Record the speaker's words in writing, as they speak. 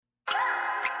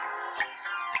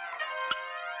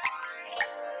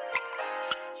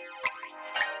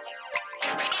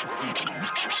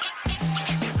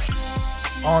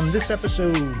On this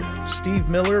episode, Steve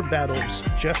Miller battles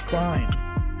Jeff Klein.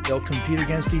 They'll compete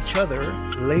against each other,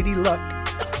 Lady Luck,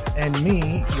 and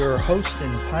me, your host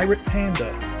and Pirate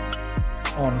Panda,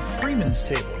 on Freeman's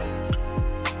Table.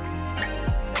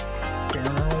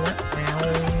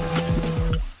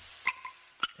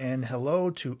 And hello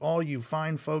to all you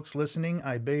fine folks listening.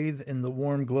 I bathe in the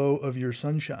warm glow of your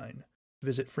sunshine.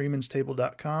 Visit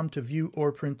freemanstable.com to view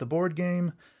or print the board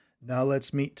game. Now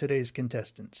let's meet today's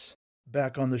contestants.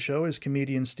 Back on the show is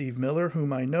comedian Steve Miller,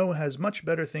 whom I know has much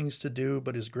better things to do,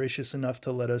 but is gracious enough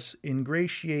to let us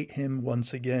ingratiate him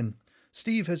once again.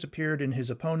 Steve has appeared in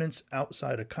his opponent's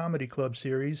Outside a Comedy Club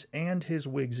series and his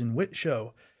Wigs and Wit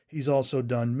show. He's also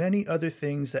done many other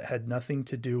things that had nothing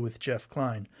to do with Jeff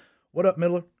Klein. What up,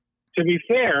 Miller? To be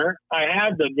fair, I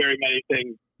have done very many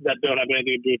things that don't have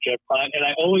anything to do with Jeff Klein, and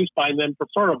I always find them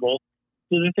preferable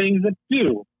to the things that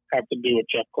do have to do with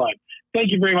Jeff Klein.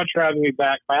 Thank you very much for having me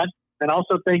back, Matt. And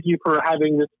also thank you for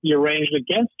having this be arranged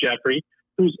against Jeffrey,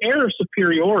 whose air of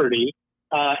superiority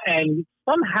and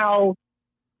somehow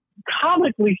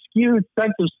comically skewed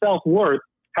sense of self-worth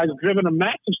has driven a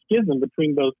massive schism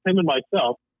between both him and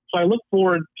myself. So I look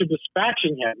forward to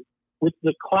dispatching him with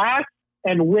the class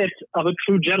and wit of a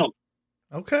true gentleman.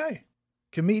 Okay.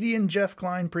 Comedian Jeff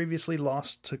Klein previously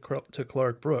lost to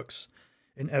Clark Brooks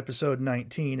in episode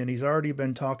 19, and he's already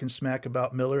been talking smack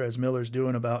about Miller as Miller's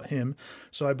doing about him,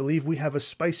 so I believe we have a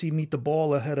spicy meet the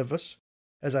ball ahead of us.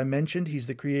 As I mentioned, he's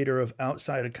the creator of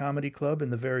Outside a Comedy Club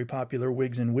and the very popular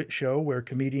Wigs and Wit show, where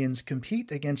comedians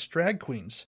compete against drag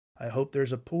queens. I hope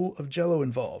there's a pool of Jell-O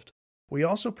involved. We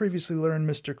also previously learned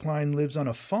Mr. Klein lives on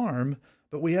a farm,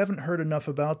 but we haven't heard enough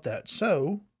about that.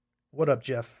 So, what up,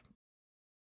 Jeff?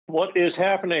 What is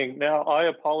happening? Now, I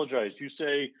apologize. You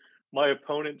say my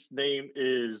opponent's name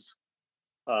is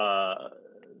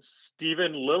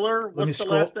Stephen Liller. What's the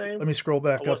last name? Let me scroll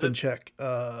back up and check.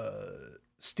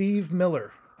 Steve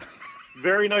Miller.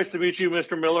 Very nice to meet you,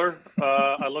 Mr. Miller.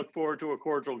 I look forward to a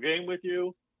cordial game with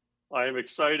you. I am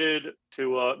excited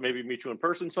to maybe meet you in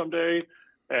person someday.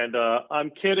 And I'm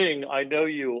kidding. I know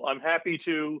you. I'm happy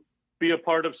to be a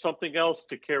part of something else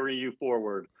to carry you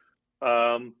forward.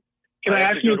 Can I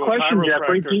ask you a question,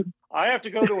 Jeffrey? I have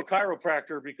to go to a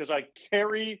chiropractor because I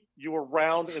carry you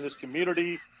around in this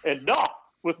community and not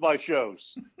with my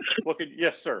shows.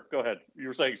 Yes, sir. Go ahead. You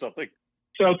were saying something.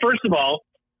 So first of all,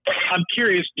 I'm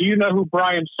curious. Do you know who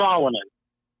Brian Sawin is?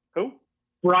 Who?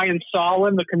 Brian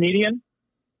Sawin, the comedian?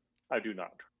 I do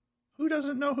not. Who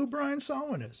doesn't know who Brian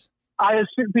Sawin is? I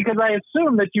assume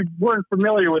that you weren't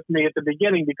familiar with me at the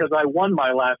beginning because I won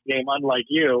my last game, unlike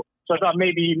you. So I thought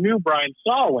maybe you knew Brian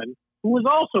Sawin, who was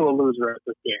also a loser at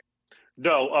this game.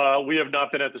 No, we have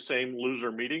not been at the same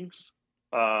loser meetings.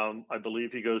 I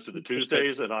believe he goes to the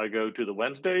Tuesdays and I go to the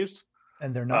Wednesdays.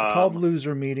 And they're not called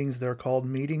loser meetings. They're called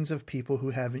meetings of people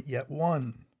who haven't yet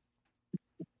won.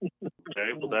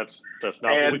 Okay, well, that's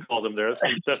not what we call them there.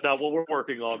 That's not what we're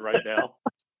working on right now.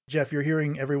 Jeff, you're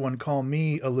hearing everyone call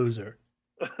me a loser.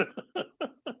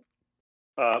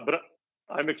 But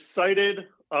I'm excited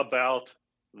about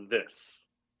this.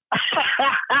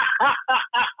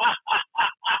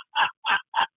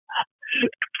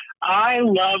 I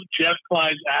love Jeff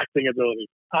Klein's acting ability.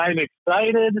 I'm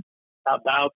excited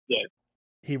about this.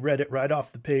 He read it right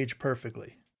off the page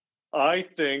perfectly. I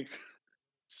think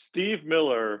Steve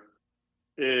Miller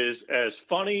is as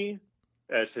funny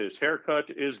as his haircut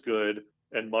is good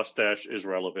and mustache is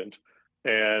relevant.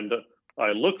 And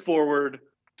I look forward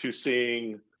to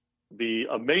seeing the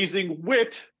amazing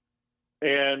wit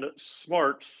and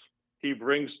smarts he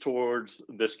brings towards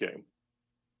this game.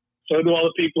 So do all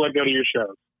the people that go to your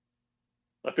shows.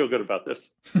 I feel good about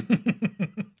this.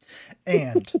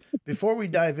 And before we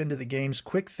dive into the games,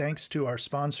 quick thanks to our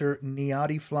sponsor,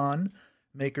 Niati Flan,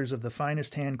 makers of the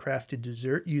finest handcrafted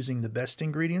dessert using the best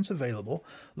ingredients available.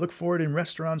 Look for it in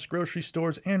restaurants, grocery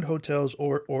stores, and hotels,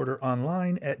 or order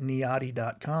online at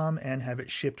niati.com and have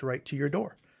it shipped right to your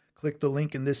door. Click the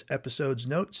link in this episode's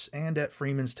notes and at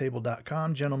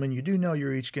freemanstable.com. Gentlemen, you do know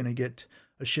you're each going to get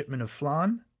a shipment of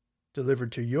flan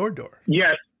delivered to your door.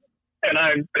 Yes, and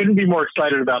I couldn't be more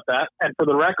excited about that. And for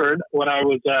the record, when I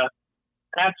was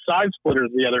at Side Splitters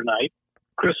the other night,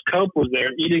 Chris Cope was there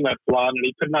eating that flan, and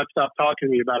he could not stop talking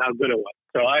to me about how good it was.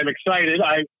 So I'm excited.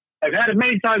 I've had it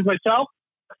many times myself.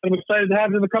 I'm excited to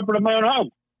have it in the comfort of my own home.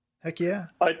 Heck yeah.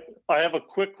 I have a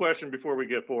quick question before we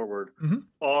get forward. Mm-hmm.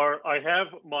 I have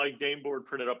my game board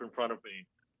printed up in front of me.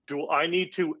 Do I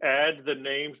need to add the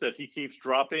names that he keeps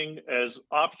dropping as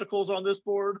obstacles on this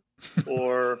board?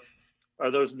 Or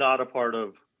are those not a part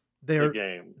of the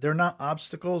game? They're not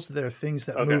obstacles. They're things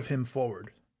that move him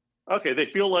forward. Okay, they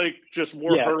feel like just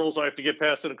more Yeah. hurdles I have to get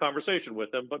past in a conversation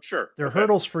with them, but sure. They're Okay.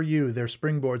 hurdles for you. They're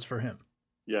springboards for him.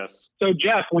 Yes. So,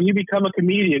 Jeff, when you become a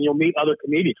comedian, you'll meet other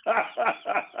comedians.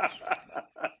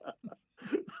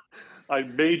 I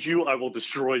made you, I will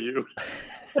destroy you.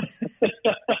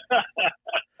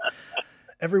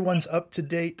 Everyone's up to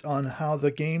date on how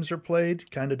the games are played.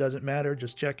 Kind of doesn't matter.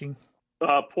 Just checking.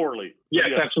 Poorly.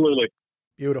 Yes, absolutely.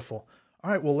 Beautiful.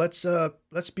 All right. Well,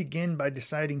 let's begin by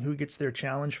deciding who gets their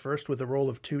challenge first with a roll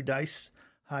of 2 dice.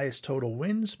 Highest total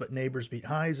wins, but neighbors beat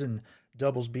highs and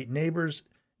doubles beat neighbors.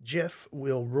 Jeff,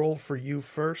 will roll for you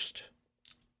first.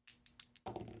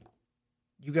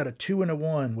 You got a 2 and a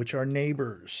 1, which are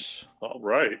neighbors. All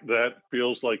right. That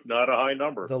feels like not a high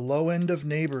number. The low end of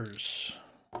neighbors.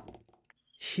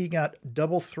 He got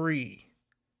double 3.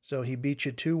 So he beat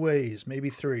you 2 ways,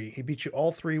 maybe 3. He beat you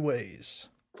all 3 ways.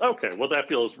 Okay, well, that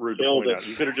feels rude to point out.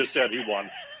 You could have just said he won.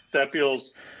 That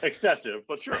feels excessive,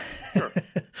 but sure.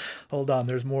 Hold on,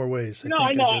 there's more ways.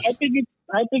 I know.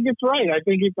 I think it's right. I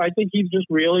think he's just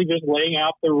really just laying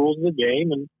out the rules of the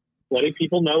game and letting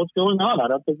people know what's going on. I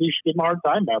don't think you should give him a hard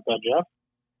time about that, Jeff.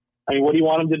 I mean, what do you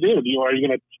want him to do? Are you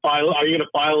going to file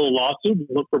a lawsuit and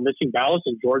look for missing ballots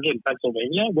in Georgia and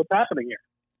Pennsylvania? What's happening here?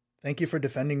 Thank you for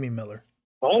defending me, Miller.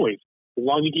 Always, as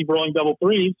long as you keep rolling double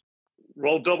 3s.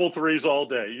 Roll double 3s all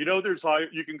day. You know,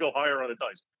 you can go higher on a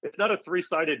dice. It's not a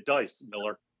 3-sided dice,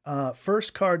 Miller.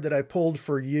 First card that I pulled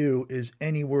for you is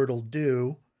Any Word'll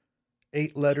Do.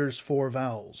 8 letters, 4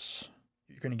 vowels.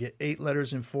 You're going to get 8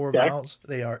 letters and 4 vowels.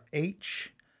 They are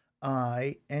H,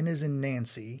 I, N as in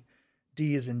Nancy,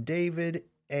 D as in David,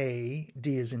 A,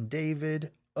 D as in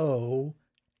David, O,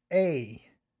 A.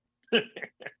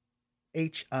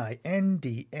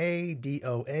 HINDA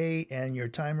DOA, and your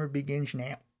timer begins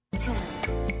now. 10,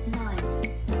 9,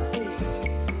 8,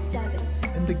 7.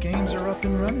 And the games are up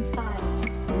and running.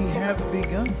 5, We have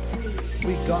begun.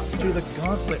 3, We got through the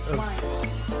gauntlet of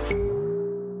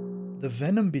the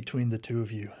venom between the two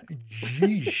of you.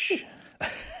 Jeesh.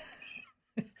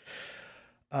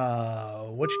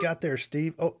 What you got there,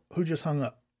 Steve? Oh, who just hung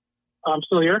up? I'm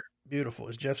still here. Beautiful.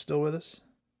 Is Jeff still with us?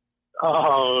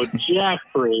 Oh,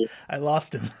 Jeffrey. I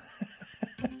lost him.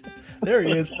 There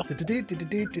he is.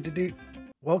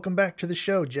 Welcome back to the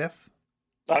show, Jeff.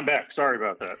 I'm back. Sorry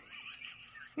about that.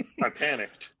 I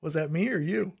panicked. Was that me or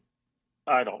you?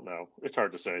 I don't know. It's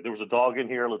hard to say. There was a dog in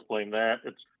here. Let's blame that.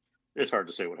 It's hard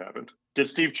to say what happened. Did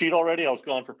Steve cheat already? I was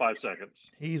gone for 5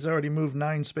 seconds. He's already moved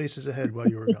 9 spaces ahead while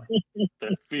you were gone.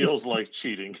 That feels like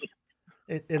cheating.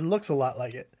 It looks a lot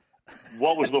like it.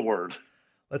 What was the word?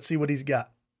 Let's see what he's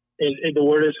got. The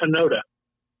word is Hanoda.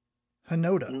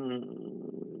 Hanoda.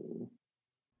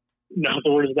 No,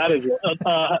 the word is that is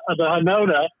the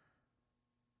Hanoda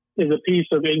is a piece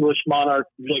of English monarch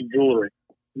jewelry.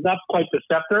 Not quite the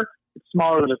scepter. It's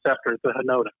smaller than a scepter. It's a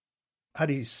Hanoda. How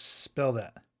do you spell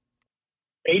that?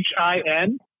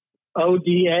 HINODA.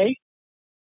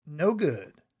 No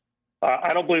good.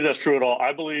 I don't believe that's true at all.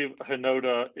 I believe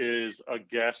Hanoda is a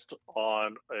guest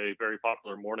on a very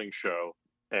popular morning show,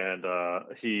 and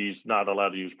he's not allowed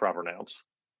to use proper nouns.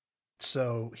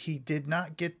 So he did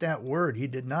not get that word. He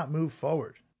did not move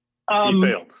forward. He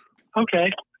failed.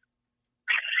 Okay.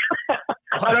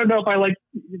 I don't know if I like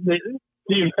the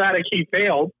emphatic he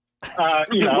failed. I'm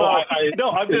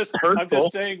just hurtful.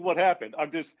 saying what happened.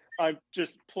 I'm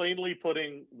just plainly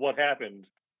putting what happened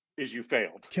is you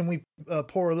failed. Can we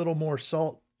pour a little more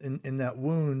salt in that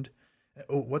wound?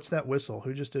 Oh, what's that whistle?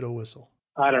 Who just did a whistle?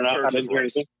 I don't know. Sure, I it's didn't hear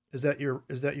rice. anything.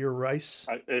 Is that your rice?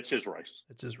 It's his rice.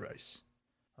 It's his rice.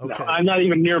 No, Okay. I'm not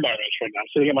even near my rice right now. I'm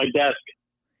sitting at my desk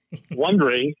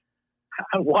wondering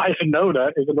why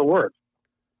Hanoda isn't a word.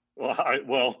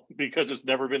 Well, because it's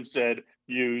never been said,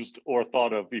 used, or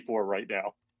thought of before right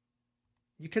now.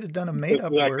 You could have done a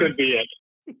made-up That word. could be it.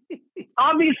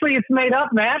 Obviously, it's made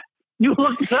up, Matt. You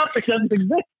looked it up. It doesn't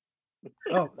exist.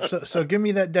 Oh, so give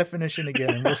me that definition again,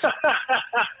 and we'll see.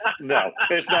 No,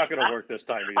 it's not going to work this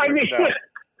time either. I mean, No.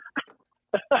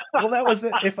 Well, that was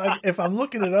the if I'm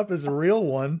looking it up as a real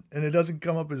one and it doesn't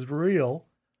come up as real,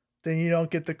 then you don't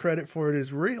get the credit for it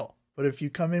as real. But if you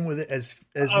come in with it as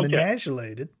Okay.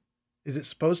 menagulated, is it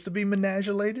supposed to be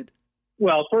menagulated?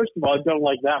 well, first of all, I don't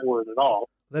like that word at all.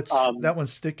 That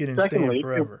one's sticking and secondly, staying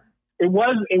forever. It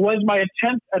was my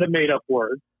attempt at a made-up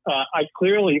word. I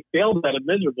clearly failed at it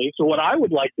miserably. So what I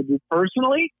would like to do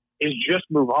personally is just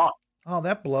move on. Oh,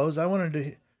 that blows. I wanted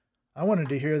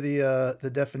to hear the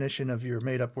definition of your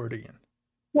made-up word again.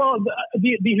 Well,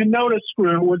 the Hanoda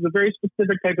screw was a very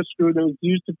specific type of screw that was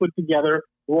used to put together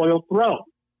royal thrones.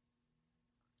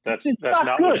 That's It's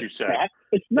not good, what you said. Matt.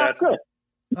 It's not That's- good.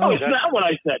 Oh, it's not what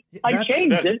I said. I That's-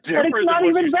 changed that's it, but different it's than not what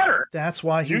even you said. better. That's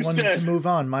why he You wanted said- to move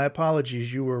on. My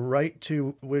apologies. You were right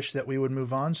to wish that we would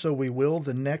move on, so we will.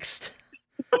 The next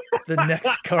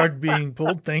card being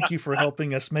pulled. Thank you for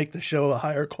helping us make the show a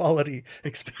higher quality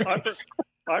experience.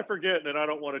 I forget, and I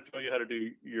don't want to tell you how to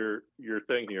do your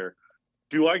thing here.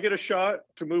 Do I get a shot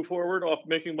to move forward off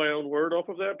making my own word off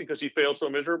of that because he failed so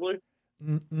miserably?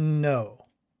 No.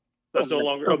 That's no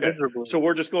longer So okay. miserably. So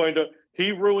we're just going to.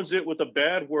 He ruins it with a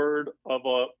bad word of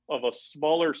a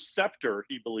smaller scepter.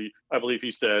 I believe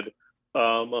he said,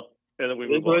 and then we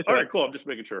move That's what on. I All said. right, cool. I'm just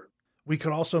making sure. We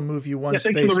could also move you one Yeah,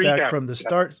 thanks for space the back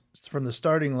recap. from the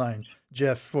starting line,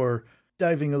 Jeff, for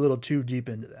diving a little too deep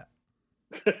into that.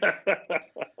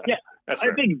 Yeah, That's I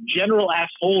right. think general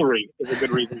assholery is a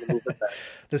good reason to move it back.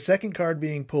 The second card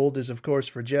being pulled is, of course,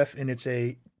 for Jeff, and it's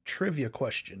a trivia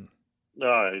question.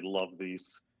 I love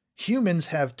these. Humans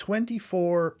have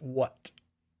 24 what?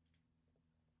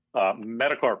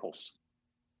 Metacarpals.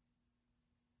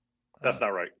 That's not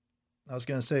right. I was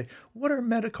going to say, what are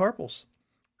metacarpals?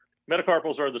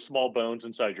 Metacarpals are the small bones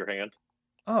inside your hand.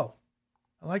 Oh,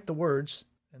 I like the words,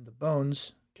 and the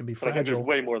bones can be But I think there's fragile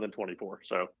way more than 24.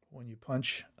 So when you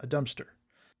punch a dumpster.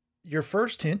 Your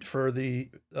first hint for the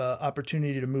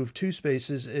opportunity to move two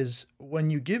spaces is when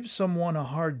you give someone a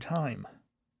hard time.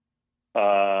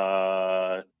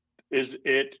 is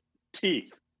it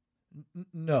teeth?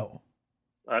 No.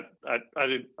 I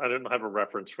didn't have a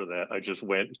reference for that. I just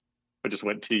went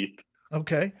teeth.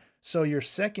 Okay. So your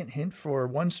second hint for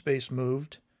one space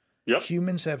moved. Yep.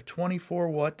 Humans have 24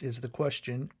 what is the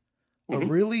question. A Mhm.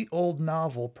 really old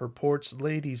novel purports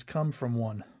ladies come from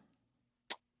one.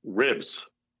 Ribs.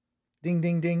 Ding,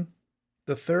 ding, ding.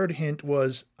 The third hint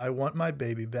was, I want my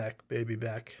baby back, baby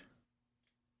back.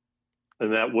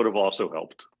 And that would have also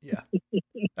helped. Yeah.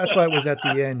 That's why it was at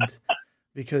the end,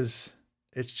 because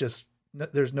it's just,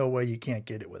 there's no way you can't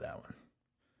get it with that one.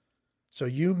 So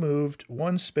you moved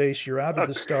one space. You're out of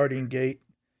the Okay. starting gate,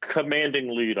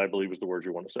 Commanding lead, I believe is the word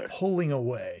you want to say. pulling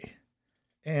away.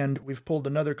 And we've pulled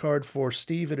another card for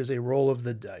Steve. It is a roll of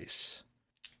the dice.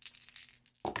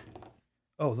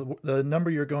 Oh, the number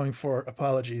you're going for,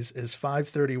 apologies, is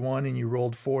 531, and you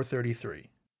rolled 433.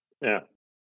 Yeah.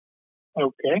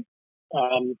 Okay.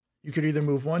 You could either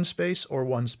move one space or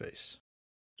one space.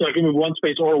 So I can move one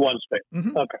space or one space.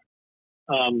 Mhm. Okay.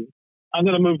 I'm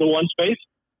going to move the one space.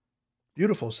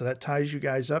 Beautiful. So that ties you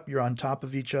guys up. You're on top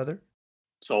of each other.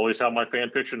 It's always how my fan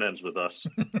fiction ends with us.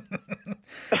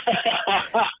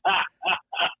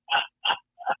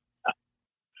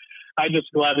 I'm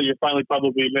just glad that you're finally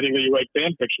publicly admitting that you write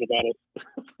fan fiction about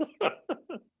it.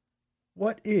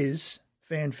 What is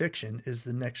fan fiction is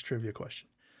the next trivia question.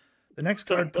 The next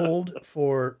card pulled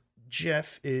for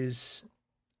Jeff is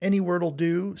any word will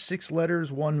do, 6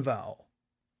 letters, 1 vowel.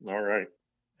 All right.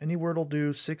 Any word will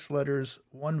do, 6 letters,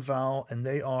 1 vowel, and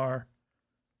they are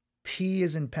P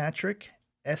is in Patrick,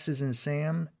 S is in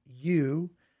Sam,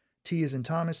 U, T is in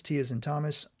Thomas, T is in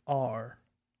Thomas, R.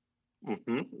 And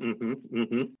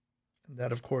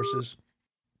that, of course, is.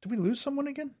 Did we lose someone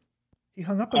again? He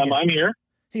hung up again. I'm here.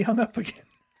 He hung up again.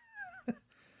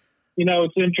 You know,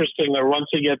 it's interesting that once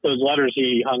he gets those letters,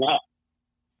 he hung up.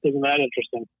 Isn't that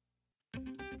interesting?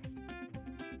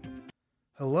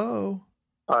 Hello.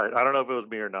 All right. I don't know if it was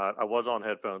me or not. I was on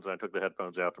headphones and I took the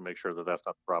headphones out to make sure that that's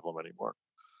not the problem anymore.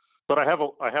 But I have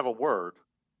a word.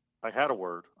 I had a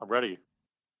word. I'm ready.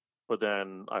 But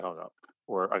then I hung up,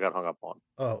 or I got hung up on.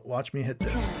 Oh, watch me hit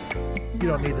this. You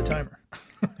don't need the timer.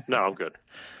 No, I'm good.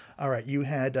 All right. You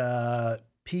had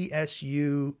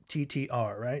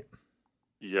PSUTTR, right?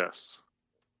 Yes.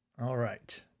 All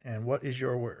right. And what is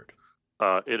your word?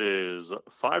 It is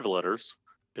 5 letters,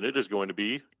 and it is going to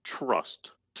be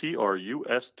trust.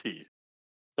 Trust.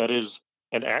 That is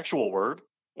an actual word,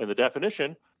 and the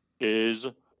definition is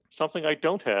something I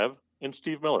don't have in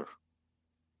Steve Miller.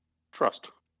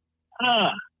 Trust.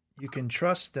 You can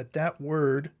trust that that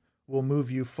word will move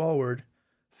you forward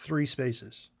 3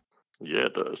 spaces. Yeah,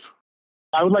 it does.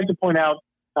 I would like to point out,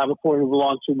 before we move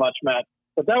along too much, Matt,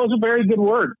 that was a very good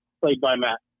word played by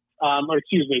Matt.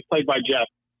 Played by Jeff.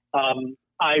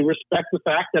 I respect the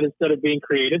fact that instead of being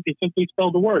creative, he simply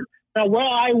spelled the word. Now, well,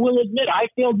 I will admit, I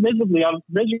failed miserably on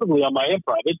my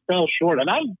improv. It fell short, and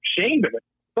I'm ashamed of it.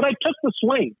 But I took the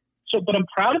swing. But I'm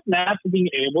proud of Matt for being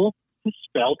able to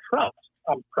spell trust.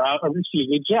 I'm proud of,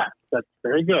 Jeff. That's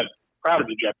very good. Proud of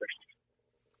you, Jeffrey.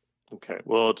 Okay.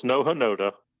 Well, it's no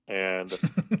Hanoda, and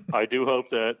I do hope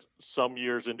that some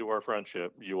years into our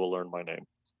friendship, you will learn my name.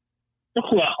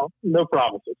 Well, no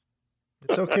promises.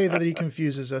 It's okay that he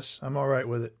confuses us. I'm all right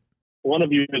with it. One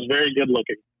of you is very good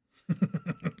looking.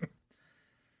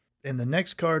 And the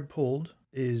next card pulled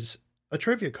is a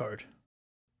trivia card.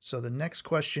 So the next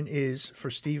question is for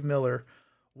Steve Miller.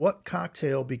 What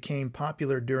cocktail became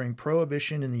popular during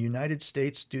Prohibition in the United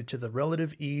States due to the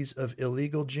relative ease of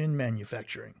illegal gin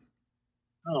manufacturing?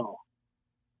 Oh.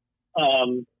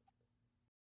 Do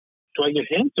I get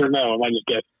hints or no? Am I just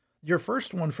guessing? Your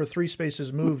first one for 3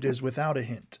 spaces moved is without a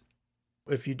hint.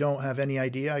 If you don't have any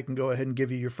idea, I can go ahead and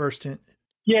give you your first hint.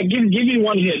 Yeah, give me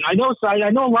one hint. I know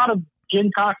a lot of gin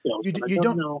cocktails. You, but you I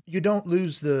don't know. you don't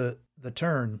lose the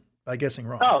turn by guessing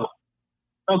wrong. Oh.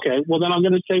 Okay. Well, then I'm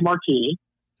going to say martini.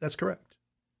 That's correct.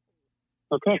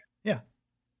 Okay.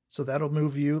 So that'll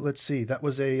move you. Let's see. That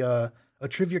was a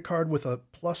trivia card with a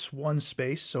 +1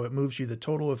 space, so it moves you the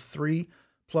total of 3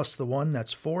 plus the 1.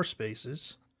 That's 4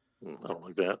 spaces. I don't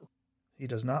like that. He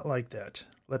does not like that.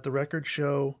 Let the record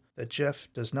show that Jeff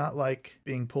does not like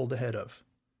being pulled ahead of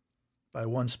by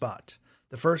 1 spot.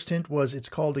 The first hint was it's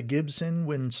called a Gibson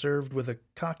when served with a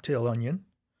cocktail onion.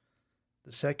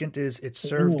 The second is it's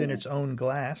served in its own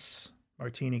glass,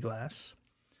 martini glass.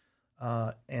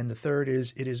 And the third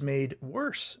is it is made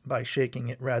worse by shaking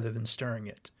it rather than stirring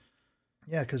it.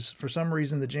 Yeah, because for some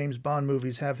reason the James Bond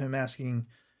movies have him asking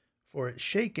for it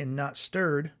shaken, not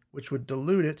stirred, which would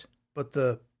dilute it. But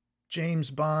the James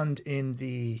Bond in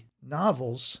the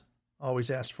novels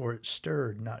always asked for it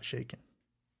stirred, not shaken.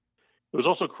 It was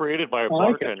also created by a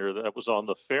like it. bartender that was on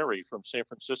the ferry from San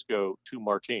Francisco to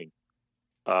Martine.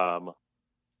 And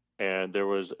there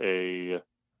was a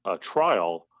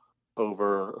trial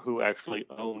over who actually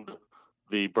owned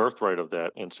the birthright of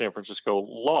that, and San Francisco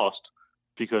lost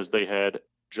because they had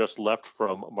just left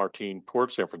from Martine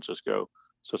toward San Francisco.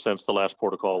 So since the last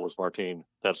port of call was Martine,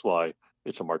 that's why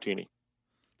it's a martini.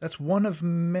 That's one of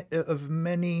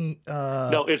many.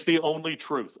 No, it's the only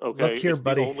truth. Okay, Look here, it's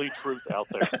buddy. the only truth out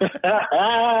there.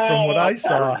 From what I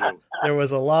saw, How dare you? there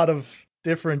was a lot of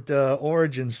different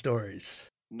origin stories.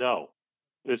 No,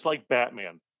 it's like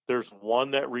Batman. There's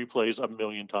one that replays a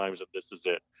million times, and this is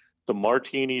it. The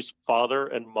Martini's father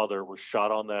and mother was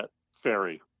shot on that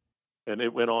ferry, and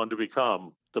it went on to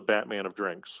become the Batman of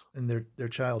drinks. And their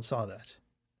child saw that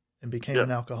and became Yeah.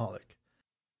 an alcoholic.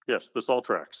 Yes, this all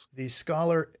tracks. The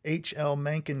scholar H.L.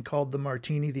 Mencken called the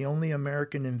martini the only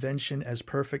American invention as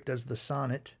perfect as the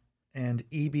sonnet, and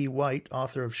E.B. White,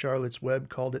 author of Charlotte's Web,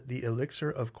 called it the elixir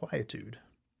of quietude.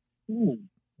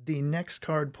 The next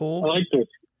card pulled. I like this.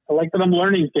 I like that I'm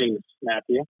learning things,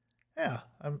 Matthew. Yeah,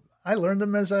 I learned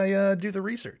them as I do the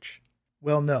research.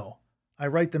 Well, no, I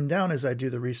write them down as I do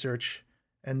the research,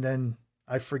 and then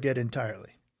I forget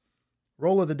entirely.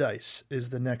 Roll of the dice is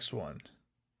the next one,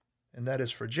 and that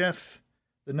is for Jeff.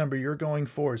 The number you're going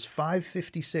for is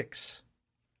 556,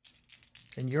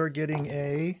 and you're getting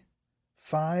a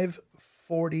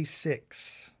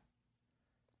 546.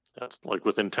 That's like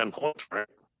within 10 points, right?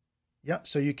 Yeah,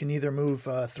 so you can either move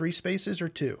 3 spaces or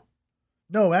 2.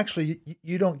 No, actually,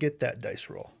 you don't get that dice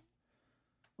roll.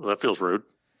 Well, that feels rude.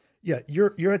 Yeah,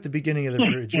 you're at the beginning of the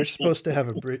bridge. You're supposed to have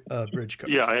a bridge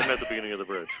card. Yeah, I am at the beginning of the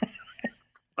bridge.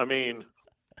 I mean,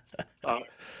 I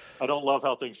don't love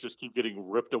how things just keep getting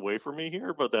ripped away from me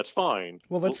here, but that's fine.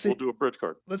 Well, let's see. We'll do a bridge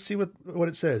card. Let's see what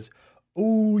it says.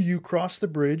 Oh, you crossed the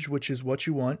bridge, which is what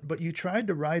you want, but you tried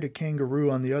to ride a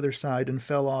kangaroo on the other side and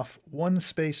fell off 1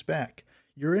 space back.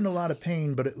 You're in a lot of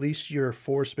pain, but at least you're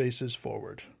 4 spaces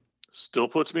forward. Still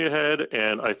puts me ahead,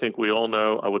 and I think we all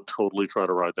know I would totally try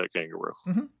to ride that kangaroo.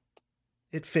 Mm-hmm.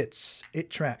 It fits. It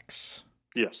tracks.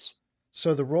 Yes.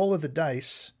 So the roll of the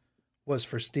dice was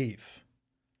for Steve.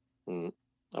 I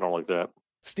don't like that.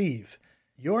 Steve,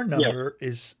 your number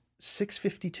is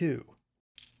 652.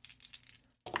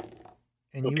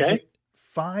 And you Okay. hit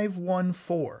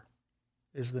 514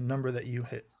 is the number that you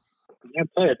hit.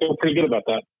 I feel pretty good about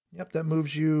that. Yep, that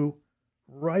moves you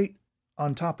right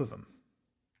on top of him.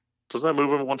 Doesn't that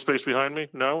move him 1 space behind me?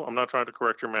 No, I'm not trying to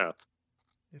correct your math.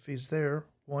 If he's there,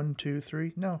 1, 2,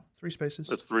 3. No, 3 spaces.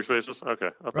 It's 3 spaces? Okay.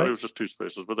 I thought Right. it was just 2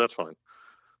 spaces, but that's fine.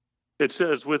 It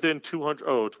says within 200.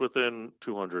 Oh, it's within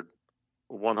 200.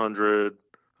 100.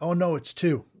 Oh, no, it's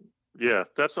 2. Yeah,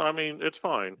 it's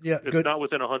fine. Yeah, It's good. not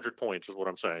within 100 points is what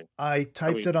I'm saying. I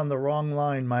typed it on the wrong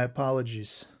line. My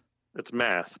apologies. It's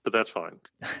math, but that's fine.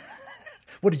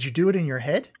 What, did you do it in your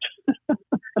head?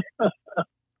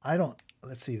 I don't.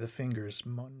 Let's see, the fingers.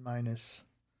 1 minus.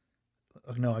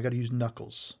 Oh, no, I got to use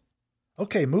knuckles.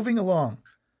 Okay, moving along.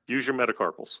 Use your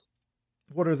metacarpals.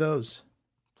 What are those?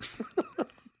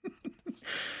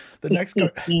 The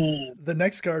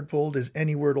next card pulled is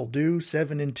Any Word'll Do,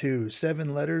 7 and 2.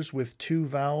 7 letters with 2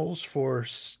 vowels for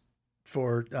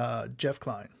Jeff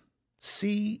Klein.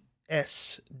 CSWTI,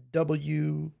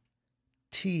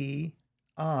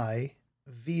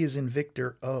 V is in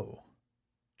Victor, O.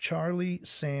 Charlie,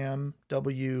 Sam,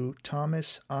 W,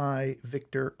 Thomas, I,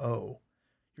 Victor, O.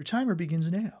 Your timer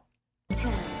begins now.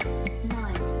 10,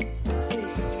 9,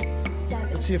 8, 7,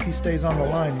 Let's see if he stays on the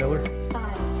line, Miller.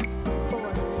 5,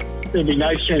 4, It'd be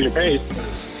nice to change your pace.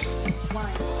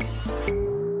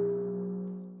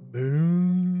 1.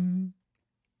 Boom.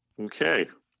 Okay.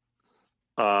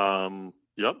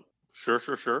 Yep.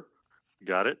 Sure.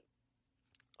 Got it.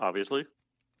 Obviously.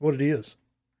 What it is.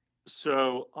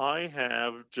 So I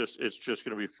have it's just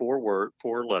going to be 4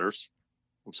 letters.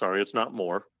 I'm sorry, it's not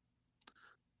more.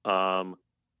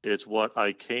 It's what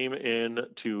I came in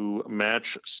to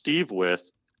match Steve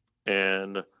with,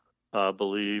 and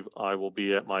believe I will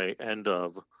be at my end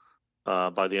of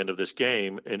by the end of this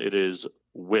game, and it is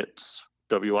WITS.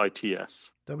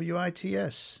 WITS.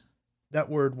 WITS. That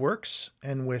word works,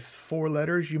 and with 4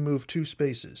 letters, you move 2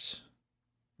 spaces.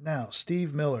 Now,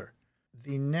 Steve Miller,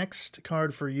 the next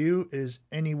card for you is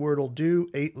any word will do,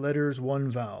 8 letters, 1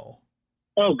 vowel.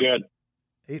 Oh, good.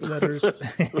 8 letters.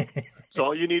 So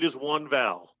all you need is 1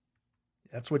 vowel.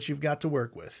 That's what you've got to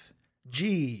work with.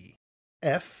 G,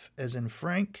 F as in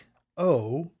Frank,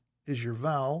 O is your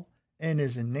vowel, N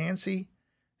is in Nancy,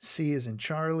 C is in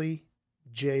Charlie,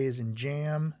 J is in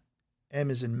Jam, M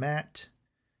is in Matt,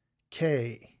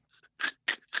 K,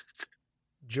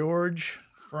 George,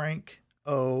 Frank,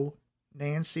 O,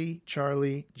 Nancy,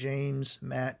 Charlie, James,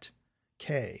 Matt,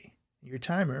 K. Your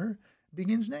timer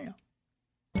begins now.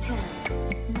 10,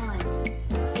 9,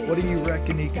 What do you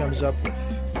reckon he comes up with?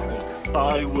 6,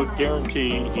 I would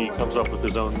guarantee he comes up with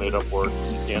his own made-up word.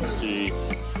 You can't see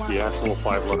the actual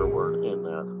 5-letter word in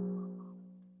there.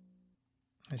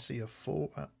 I see a 4.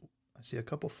 I see a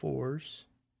couple 4s.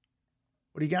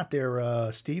 What do you got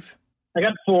there, Steve? I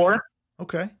got 4,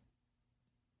 Okay.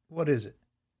 What is it?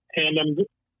 and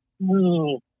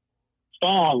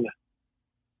Fong.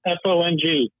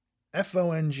 F-O-N-G.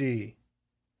 Fong.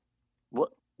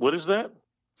 What is that?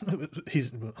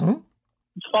 He's huh?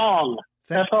 Fong.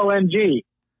 Thank- F-O-N-G.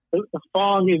 The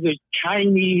Fong is a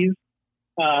Chinese,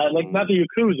 like not the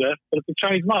Yakuza, but it's a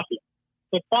Chinese mafia.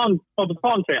 The Fong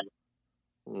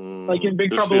family. Like in Big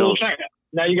This Trouble in Little feels- China.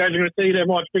 Now you guys are going to say you didn't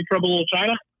watch Big Trouble in Little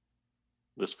China?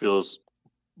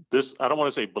 I don't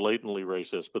want to say blatantly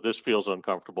racist, but this feels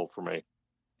uncomfortable for me.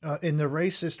 In the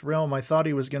racist realm, I thought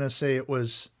he was going to say it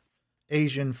was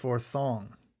Asian for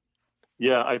thong.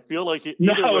 Yeah, I feel like either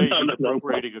No, way, no, he's no, no.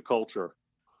 appropriating a culture,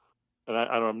 and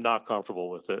I'm not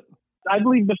comfortable with it. I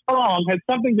believe the Fong has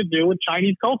something to do with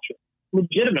Chinese culture.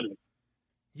 Legitimately.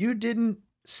 You didn't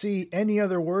see any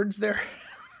other words there?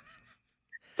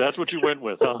 That's what you went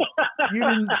with, huh? You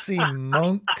didn't see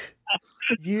monk?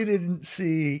 You didn't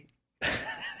see,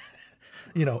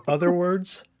 other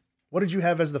words? What did you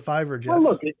have as the 5er, Jeff? Well,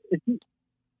 look,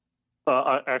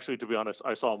 Actually, to be honest,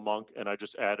 I saw monk, and I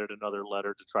just added another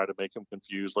letter to try to make him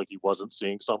confused, like he wasn't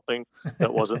seeing something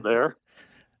that wasn't there.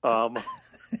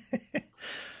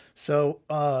 So,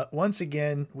 once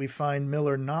again, we find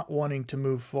Miller not wanting to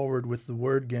move forward with the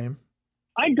word game.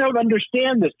 I don't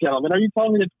understand this, gentlemen. Are you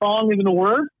telling me that Fong isn't a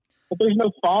word? That there's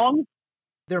no Fong?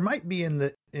 There might be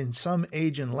in some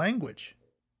Asian language,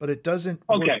 but it doesn't.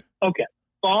 work. Okay.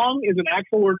 Fong is an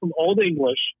actual word from Old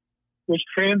English, which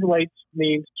translates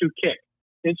means to kick.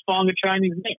 Is Fong a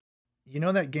Chinese name? You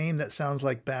know that game that sounds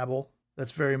like Babel?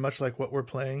 That's very much like what we're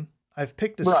playing. I've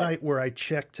picked a Right. site where I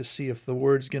check to see if the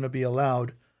word's going to be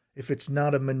allowed. If it's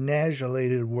not a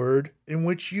menage-related word, in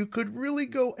which you could really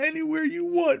go anywhere you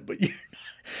want, but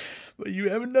you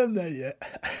haven't done that yet.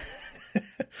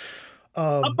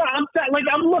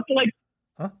 I'm looking like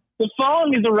Huh? the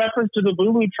Fong is a reference to the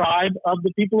Bulu tribe of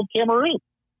the people of Cameroon.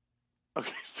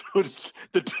 Okay, so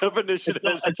the definition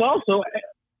is It's also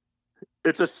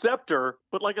it's a scepter,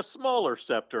 but like a smaller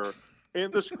scepter,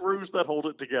 and the screws that hold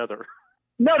it together.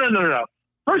 no.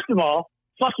 First of all,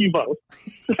 fuck you both.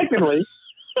 Secondly,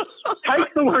 type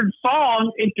the word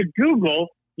Fong into Google,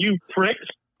 you pricks,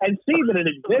 and see that it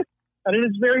exists, and it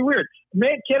is very weird.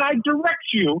 Can I direct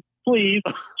you, please,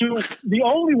 to the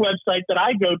only website that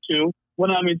I go to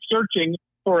when I'm in searching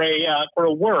for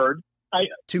a word?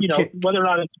 To kick. Whether or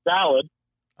not it's valid.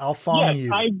 I'll Fong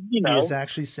Yes, you. He is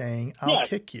actually saying, I'll Yes.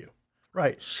 kick you.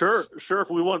 Right. Sure. If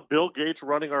we want Bill Gates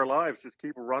running our lives, just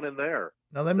keep running there.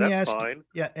 Now let me That's ask fine. you.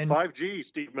 Yeah, and 5G,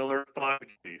 Steve Miller,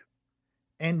 5G.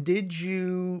 And did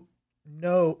you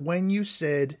know when you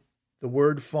said the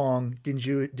word Fong, did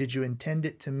you intend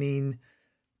it to mean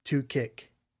to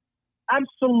kick?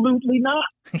 Absolutely not.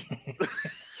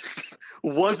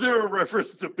 Was there a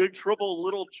reference to Big Trouble in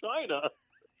Little China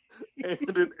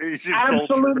and an Asian culture?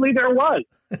 Absolutely, there was.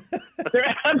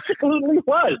 There absolutely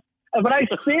was. But I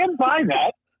stand by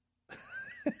that.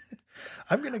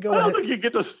 I'm going to go I don't ahead. think you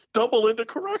get to stumble into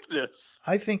correctness.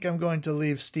 I think I'm going to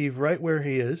leave Steve right where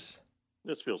he is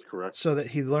This feels correct. so that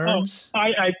he learns.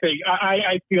 I think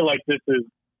I feel like this is.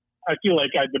 I feel like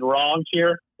I've been wronged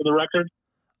here for the record.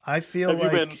 I feel Have you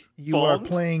been like you are bummed?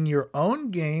 playing your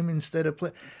own game instead of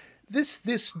play.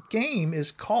 This game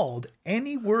is called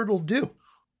Any Word Will Do.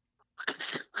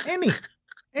 Any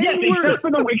Yes, word. except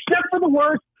for the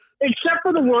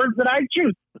words that I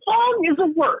choose. Song is a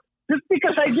word. Just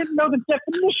because I didn't know the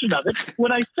definition of it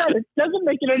when I said it doesn't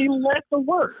make it any less a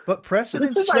word. But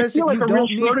precedent This is, I says feel that like you a real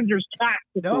don't need. Schrodinger's cat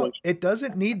No, situation. it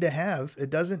doesn't need to have. It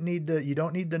doesn't need to. You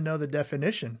don't need to know the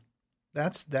definition.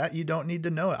 That's that. You don't need to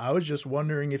know it. I was just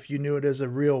wondering if you knew it as a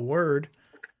real word,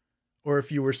 or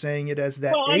if you were saying it as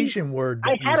that Well, Asian word that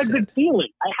I you had a said. good feeling.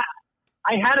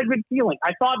 I had a good feeling.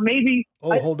 I thought maybe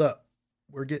Oh, I hold up.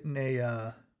 We're getting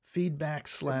a feedback I did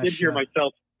slash. hear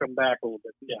myself come back a little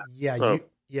bit.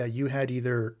 Yeah. You had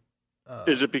either.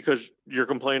 Is it because you're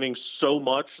complaining so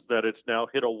much that it's now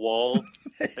hit a wall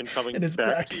and coming And it's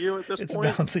back to you at this It's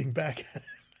point? bouncing back.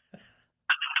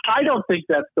 I don't think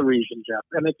that's the reason, Jeff.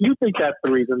 And if you think that's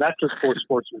the reason, that's just poor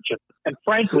sportsmanship. And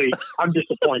frankly, I'm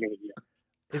disappointed in you.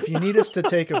 If you need us to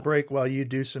take a break while you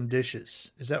do some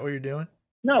dishes, is that what you're doing?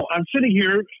 No, I'm sitting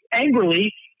here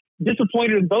angrily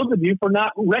disappointed in both of you for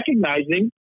not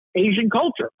recognizing Asian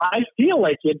culture. I feel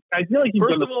like it. I feel like you've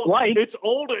First done of a all, slight. it's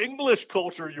old English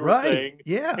culture, you were Right. saying.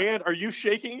 Yeah. And are you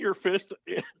shaking your fist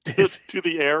to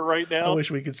the air right I now? wish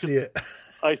we could see it.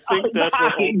 I think that's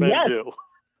what old men Yes. do.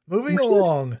 Moving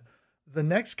along, the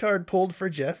next card pulled for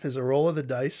Jeff is a roll of the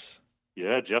dice,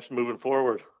 Yeah, Jeff's moving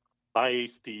forward. Hi,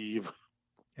 Steve.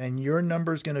 and your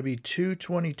number is going to be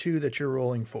 222 that you're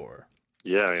rolling for.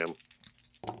 Yeah, I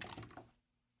am.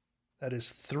 That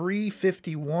is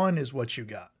 351 is what you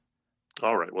got.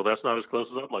 All right. Well, that's not as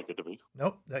close as I'd like it to be.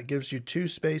 Nope, that gives you 2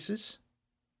 spaces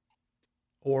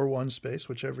or 1 space,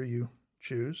 whichever you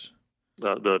choose.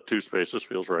 The 2 spaces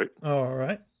feels right. All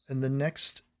right. And the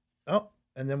next, and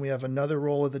then we have another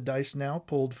roll of the dice now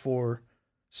pulled for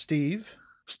Steve.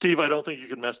 Steve, I don't think you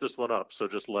can mess this one up, so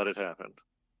just let it happen.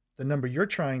 The number you're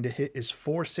trying to hit is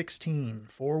 416,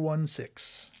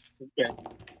 416. Okay.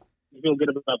 You feel good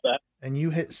about that? And you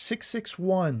hit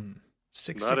 661.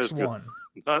 661.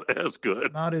 Not as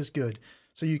good. Not as good.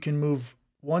 So you can move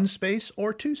 1 space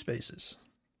or 2 spaces.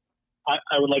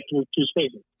 I would like to move 2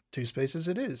 spaces. 2 spaces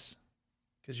it is,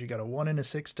 because you got a 1 and a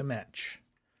 6 to match.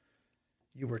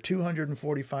 You were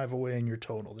 245 away in your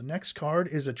total. The next card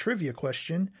is a trivia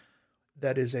question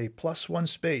that is a +1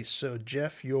 space. So,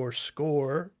 Jeff, your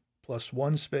score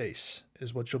 +1 space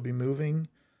is what you'll be moving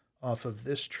off of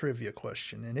this trivia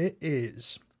question. And it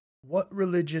is, what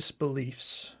religious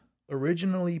beliefs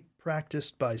originally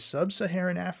practiced by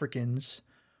sub-Saharan Africans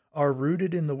are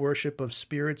rooted in the worship of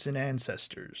spirits and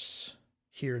ancestors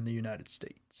here in the United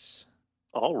States?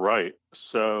 All right.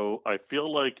 So I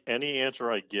feel like any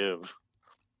answer I give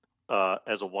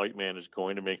as a white man is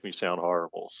going to make me sound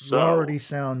horrible. So You already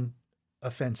sound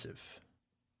offensive.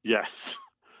 yes.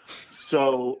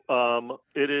 So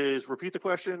it is. Repeat the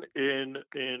question. In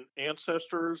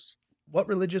ancestors. What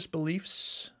religious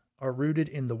beliefs are rooted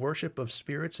in the worship of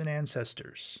spirits and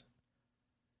ancestors?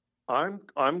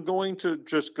 I'm going to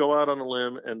just go out on a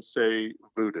limb and say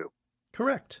voodoo.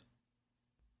 Correct.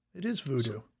 It is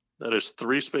voodoo. That is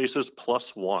 3 spaces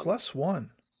plus 1. +1.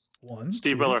 1.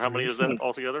 Steve 2, Miller, how 3, many is 4. that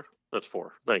altogether? That's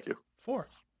 4. Thank you. 4.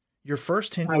 Your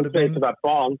first hint I would would have say it's been about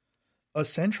wrong. a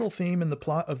central theme in the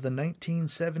plot of the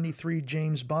 1973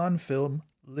 James Bond film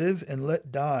Live and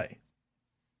Let Die.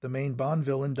 The main Bond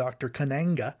villain, Dr.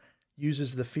 Kananga,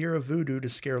 uses the fear of voodoo to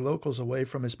scare locals away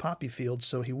from his poppy fields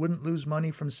so he wouldn't lose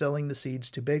money from selling the seeds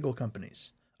to bagel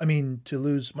companies. To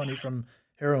lose money from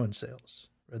heroin sales.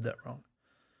 Read that wrong.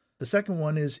 The second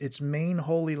one is its main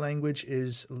holy language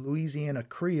is Louisiana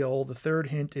Creole. The third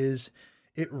hint is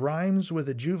it rhymes with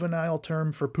a juvenile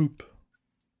term for poop.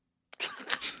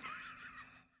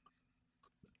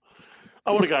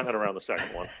 I would have gotten it around the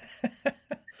second one.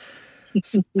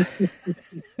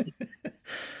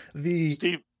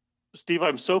 Steve,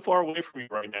 I'm so far away from you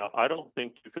right now. I don't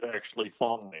think you could actually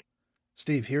follow me.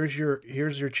 Steve, here's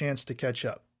your chance to catch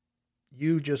up.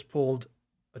 You just pulled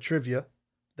a trivia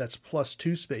that's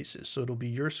 +2 spaces, so it'll be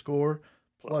your score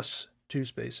plus 2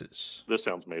 spaces. This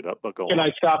sounds made up, but go Can on.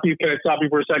 I stop you? Can I stop you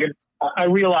for a second? I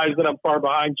realize that I'm far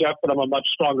behind Jeff, but I'm a much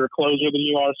stronger closer than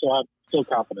you are, so I'm still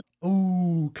confident.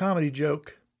 Ooh, comedy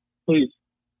joke. Please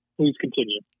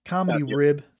continue. Comedy Thank you.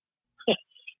 rib.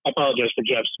 I apologize for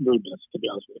Jeff's rudeness, to be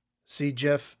honest with you. See,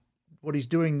 Jeff, what he's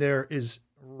doing there is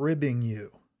ribbing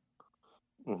you.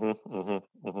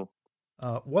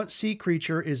 What sea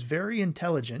creature is very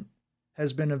intelligent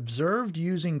has been observed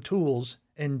using tools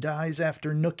and dies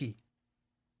after Nookie?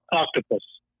 Octopus.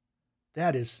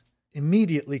 That is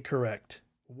immediately correct.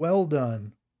 Well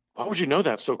done. Why would you know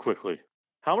that so quickly?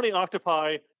 How many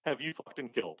octopi have you fucking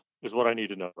killed? Is what I need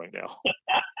to know right now.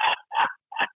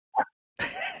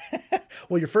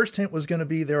 Well, your first hint was going to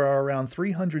be there are around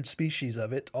 300 species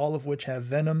of it, all of which have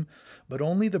venom, but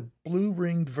only the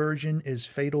blue-ringed version is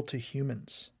fatal to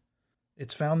humans.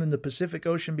 It's found in the Pacific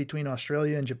Ocean between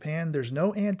Australia and Japan. There's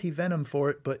no anti-venom for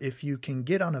it, but if you can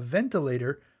get on a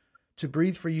ventilator to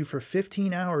breathe for you for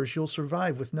 15 hours, you'll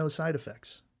survive with no side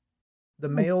effects. The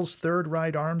male's third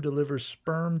right arm delivers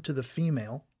sperm to the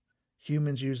female.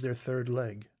 Humans use their third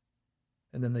leg,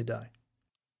 and then they die.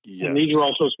 Yes. And these are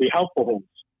all supposed to be helpful hints.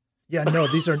 Yeah, no,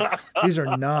 these are not.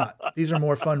 These are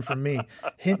more fun for me.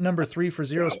 Hint number 3 for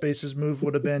Zero Space's move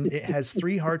would have been it has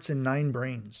 3 hearts and 9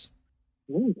 brains.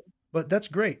 Ooh. But that's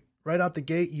great. Right out the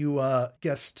gate, you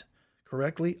guessed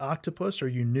correctly octopus, or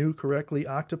you knew correctly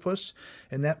octopus,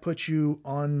 and that puts you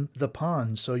on the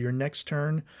pond. So your next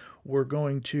turn, we're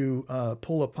going to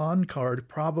pull a pond card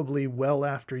probably well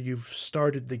after you've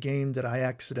started the game that I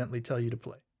accidentally tell you to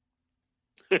play.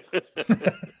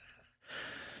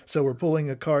 So we're pulling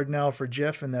a card now for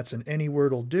Jeff, and that's an any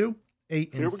word will do.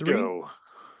 8 and 3. Here we go.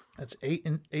 That's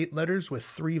 8 letters with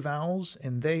 3 vowels,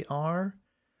 and they are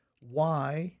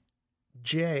Y,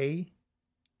 J,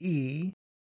 E,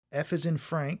 F is in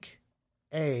Frank,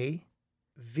 A,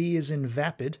 V is in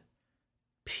vapid,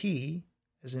 P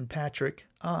as in Patrick,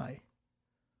 I.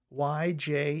 Y,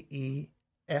 J, E,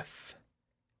 F,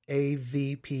 A,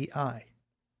 V, P, I.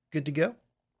 Good to go?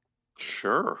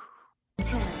 Sure.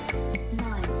 10,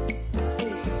 9,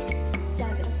 8,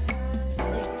 7,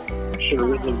 6, Should have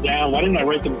written them down. Why didn't I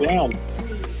write them down? 3,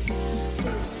 2,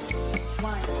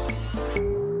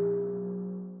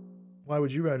 1. Why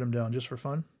would you write them down? Just for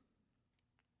fun?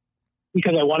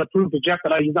 Because I want to prove to Jeff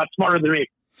that he's not smarter than me.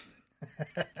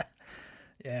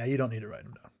 Yeah, you don't need to write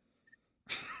them down.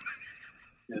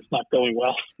 It's not going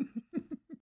well.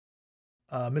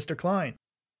 Mr. Klein,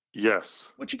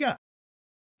 Yes. what you got?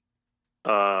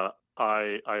 I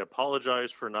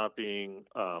apologize for not being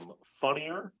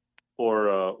funnier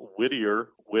or wittier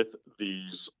with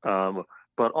these,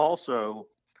 but also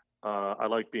I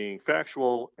like being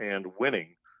factual and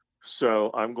winning. So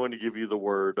I'm going to give you the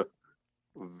word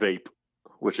vape,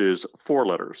 which is 4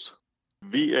 letters.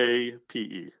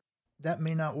 VAPE. That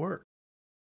may not work.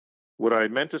 What I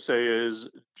meant to say is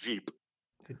Jeep.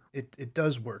 It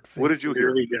does work. What did you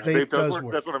hear? Here we go. Vape does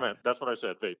work. That's what I meant. That's what I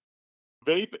said. Vape.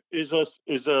 Vape is a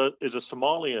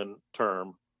Somalian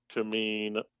term to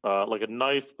mean like a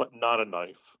knife, but not a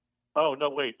knife. Oh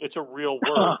no, wait! It's a real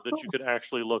word that you could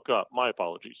actually look up. My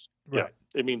apologies. Right.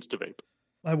 Yeah, it means to vape.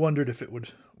 I wondered if it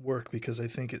would work because I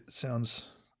think it sounds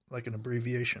like an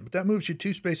abbreviation. But that moves you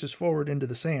 2 spaces forward into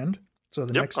the sand. So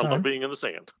the next I time. love being in the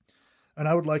sand. And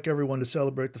I would like everyone to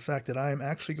celebrate the fact that I am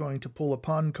actually going to pull a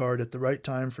pond card at the right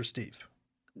time for Steve.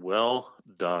 Well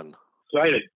done.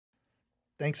 Excited.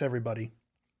 Thanks, everybody.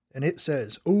 And it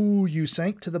says, "Oh, you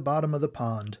sank to the bottom of the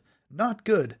pond. Not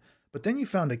good. But then you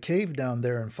found a cave down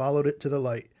there and followed it to the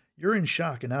light. You're in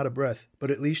shock and out of breath, but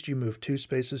at least you moved 2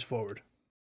 spaces forward."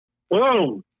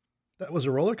 Boom. That was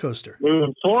a roller coaster.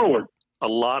 Moving forward. A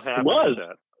lot happened was. with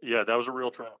that. Yeah, that was a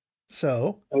real trap.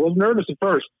 So I was nervous at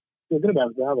first. Feel good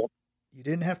about it now, though. you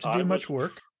didn't have to I do much was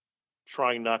work.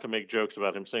 Trying not to make jokes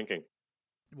about him sinking.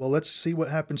 Well, let's see what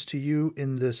happens to you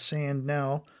in the sand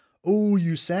now. Oh,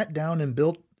 you sat down and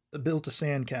built a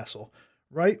sandcastle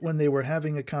right when they were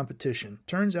having a competition.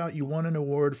 Turns out you won an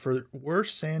award for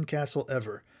worst sandcastle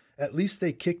ever. At least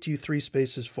they kicked you 3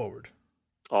 spaces forward.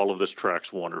 All of this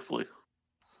tracks wonderfully.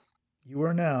 You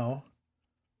are now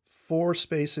 4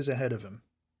 spaces ahead of him.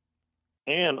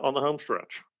 And on the home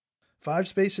stretch. 5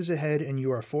 spaces ahead, and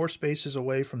you are 4 spaces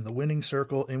away from the winning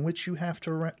circle in which you have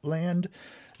to land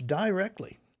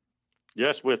directly.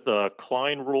 Yes, with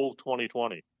Klein Rule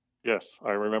 2020. Yes,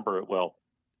 I remember it well.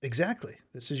 Exactly.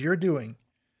 This is your doing.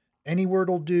 Any word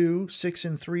will do. 6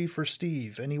 and 3 for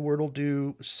Steve. Any word will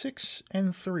do. 6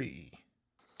 and 3.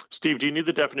 Steve, do you need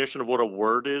the definition of what a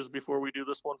word is before we do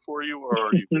this one for you, or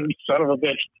are you good? Son of a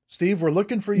bitch. Steve, we're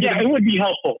looking for you. Yeah, it would be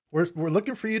helpful. We're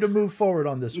looking for you to move forward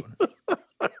on this one.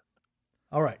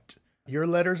 All right. Your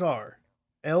letters are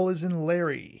L is in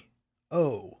Larry,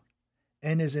 O,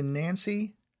 N is in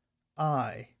Nancy,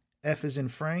 I, F is in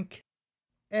Frank,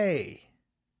 A,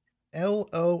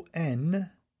 LONIFA.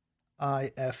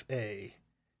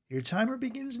 Your timer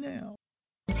begins now.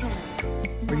 10,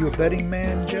 Are you a betting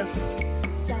man, Jeff? 7,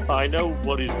 I know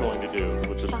what he's going to do,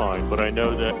 which is fine, but I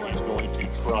know that he's going to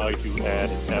try to add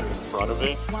an F in front of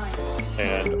it 1.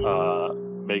 and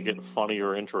make it funny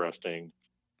or interesting.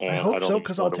 And I hope don't so, think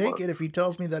because it's I'll going to take work. it if he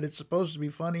tells me that it's supposed to be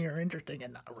funny or interesting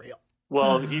and not real.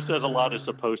 Well, he says a lot is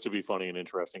supposed to be funny and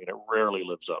interesting, and it rarely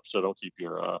lives up. So don't keep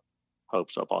your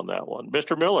hopes up on that one.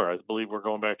 Mr. Miller, I believe we're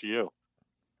going back to you.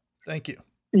 Thank you.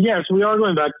 Yes, we are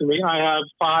going back to me. I have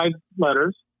 5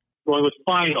 letters going with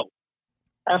final.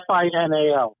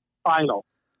 Final. Final.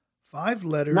 5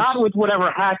 letters. Not with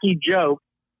whatever hacky joke.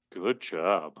 Good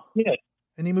job. Yes.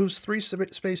 And he moves 3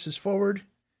 spaces forward.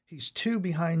 He's 2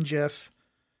 behind Jeff.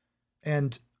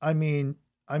 And I mean,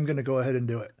 I'm going to go ahead and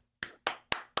do it.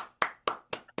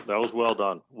 That was well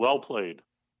done. Well played.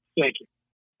 Thank you.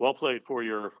 Well played for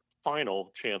your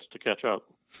final chance to catch up.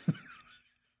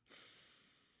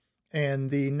 And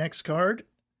the next card,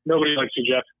 Nobody likes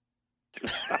you, Jeff.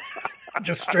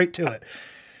 just straight to it.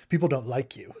 People don't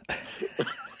like you.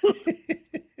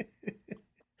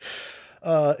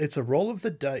 It's a roll of the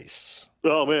dice.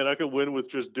 Oh, man, I could win with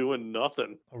just doing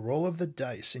nothing. A roll of the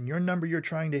dice. And your number you're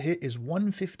trying to hit is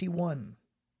 151.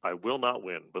 I will not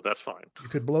win, but that's fine. You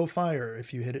could blow fire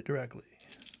if you hit it directly.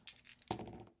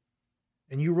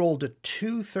 And you rolled a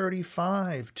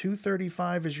 235.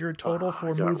 235 is your total for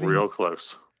I got moving real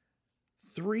close.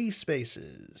 3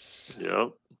 spaces. Yep.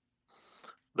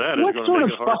 That is What going to sort of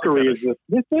make it hard to fuckery is finish.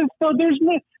 this?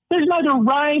 There's neither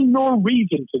rhyme nor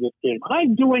reason to this game.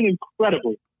 I'm doing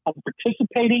incredibly. I'm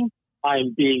participating.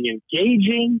 I'm being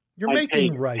engaging. You're I'm making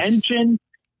paying rice. attention.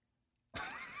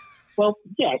 Well,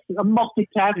 yes,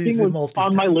 multitasking Is it was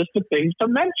on my list of things to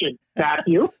mention,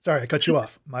 Matthew. Sorry, I cut you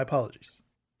off. My apologies.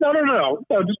 No,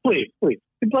 just please.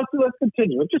 Let's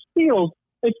continue.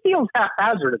 It feels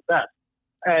haphazard at best.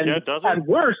 And Yeah, does it? at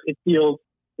worst, it feels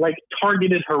like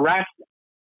targeted harassment.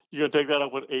 You going to take that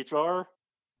up with HR?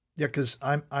 Yeah, because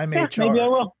I'm Yeah, HR. maybe I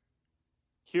will.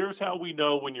 Here's how we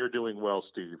know when you're doing well,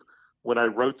 Steve. When I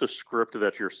wrote the script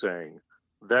that you're saying,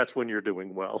 that's when you're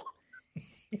doing well.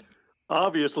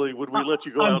 Obviously, when we let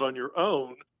you go out on your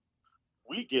own,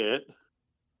 we get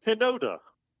Hinoda.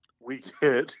 We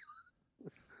get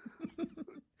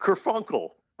Kerfunkel.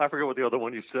 I forget what the other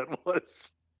one you said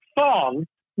was. Song,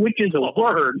 which is a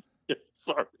word. Yeah,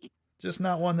 sorry. Just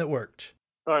not one that worked.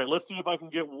 All right, let's see if I can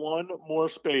get one more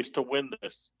space to win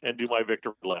this and do my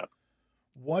victory lap.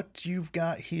 What you've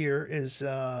got here is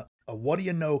a what do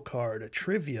you know card, a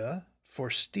trivia for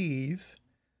Steve,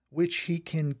 which he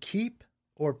can keep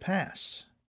or pass.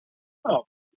 Oh,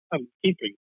 I'm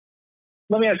keeping.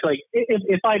 Let me ask,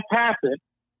 if I pass it,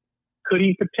 could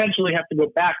he potentially have to go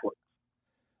backwards?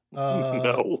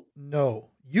 No. No.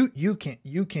 You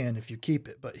can if you keep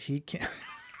it, but he can't.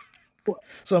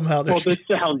 Somehow Well, there's this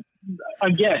sounds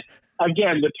again.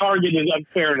 The target is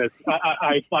unfairness.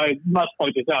 I must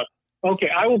point this out. Okay,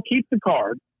 I will keep the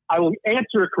card. I will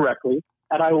answer it correctly,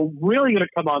 and I will really going to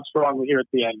come on strongly here at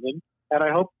the ending. And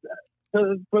I hope,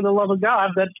 for the love of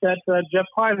God, that Jeff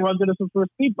Klein runs into some sort of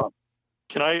speed bump.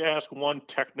 Can I ask one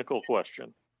technical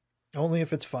question? only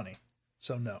if it's funny.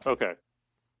 So no. Okay.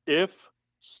 If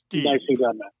Steve Nicely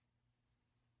done, Matt.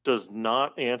 does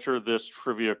not answer this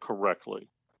trivia correctly,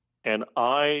 and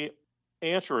I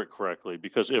answer it correctly,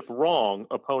 because if wrong,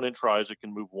 opponent tries, it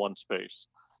can move one space.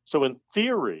 So in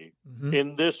theory, Mhm.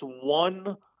 in this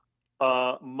one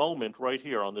moment right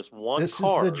here on this one This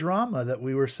card, is the drama that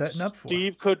we were setting up for.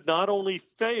 Steve could not only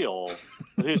fail,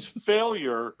 but his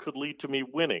failure could lead to me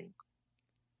winning.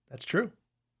 That's true.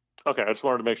 Okay, I just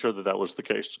wanted to make sure that that was the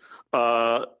case.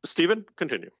 Stephen,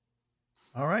 continue.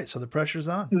 All right, so the pressure's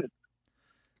on.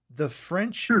 The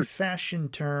French Sure. fashion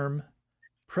term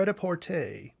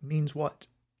pret-a-porter means what?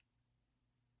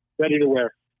 Ready to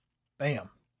wear. Bam.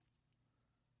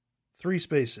 3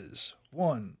 spaces.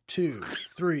 1, 2,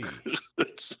 3.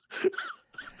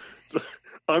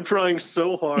 I'm trying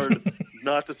so hard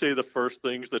not to say the first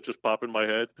things that just pop in my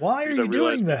head. Why are because I you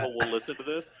realize doing that? people will listen to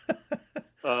this.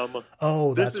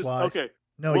 Oh, This that's is why. okay.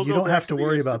 No, we'll you go don't back have to to the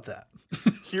worry instant- about that.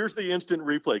 Here's the instant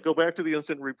replay. Go back to the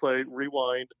instant replay,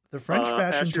 rewind. The French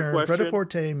fashion ask your term question.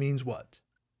 pret-a-porter means what?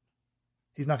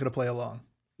 He's not going to play along.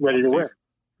 Ready to wear.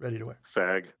 Ready to wear.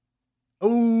 Fag.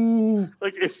 Oh,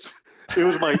 Like it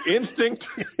was my instinct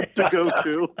to go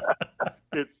to.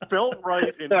 It felt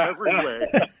right in every way.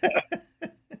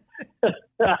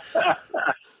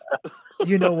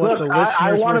 you know what? The Look, I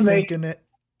listeners wanna were make- thinking it.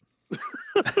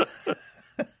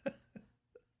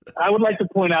 I would like to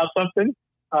point out something.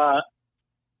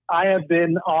 I have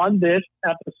been on this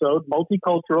episode,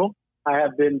 multicultural. I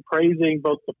have been praising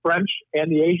both the French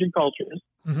and the Asian cultures.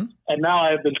 Mhm. And now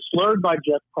I have been slurred by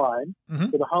Jeff Klein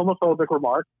Mhm. with a homophobic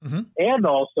remark. Mhm. And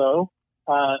also,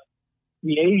 the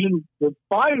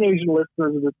fine Asian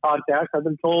listeners of this podcast have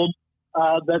been told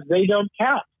that they don't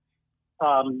count,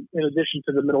 in addition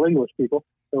to the Middle English people.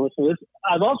 So listen to this.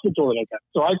 I've also been told it like that.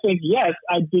 So I think, yes,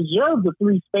 I deserve the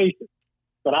 3 spaces,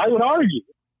 but I would argue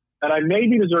that I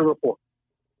maybe deserve a 4.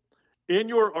 In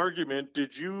your argument,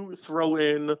 did you throw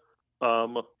in?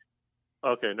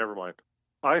 Okay, never mind.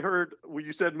 I heard when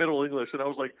you said Middle English, and I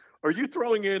was like, "Are you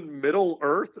throwing in Middle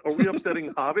Earth? Are we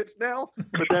upsetting hobbits now?"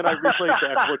 But then I replayed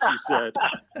back what you said,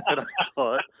 and I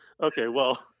thought, "Okay,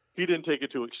 well, he didn't take it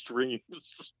to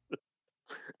extremes."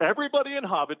 Everybody in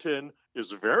Hobbiton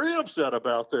is very upset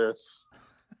about this.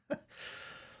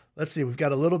 Let's see. We've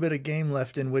got a little bit of game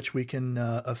left in which we can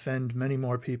offend many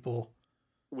more people.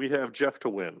 We have Jeff to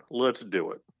win. Let's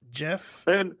do it. Jeff?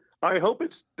 And I hope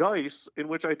it's dice in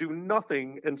which I do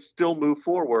nothing and still move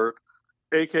forward,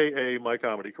 a.k.a. my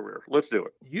comedy career. Let's do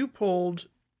it. You pulled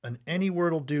an Any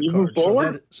Word'll Do You move card,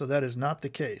 forward? so that is not the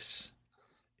case.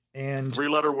 And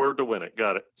 3-letter word to win it.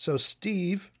 Got it. so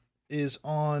Steve is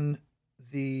on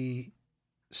the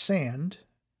sand.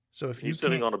 So if you He's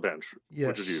sitting can't- on a bench, Yes.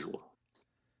 which is usual.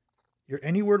 your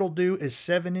Any Word'll Do is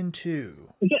 7 and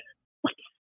 2.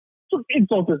 What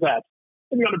insult is that?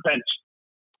 Sitting on a bench.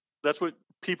 That's what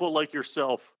people like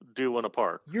yourself do in a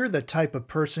park. You're the type of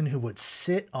person who would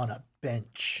sit on a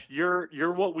bench. You're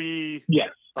what we Yes.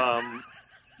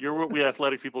 you're what we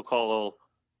athletic people call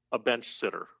a bench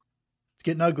sitter. It's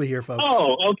getting ugly here, folks.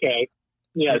 Oh, okay.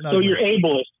 Yeah, Getting so ugly. you're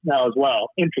ableist now as well.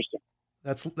 Interesting.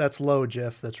 That's low,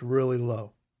 Jeff. That's really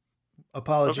low.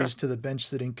 Apologies to the bench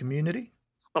sitting community.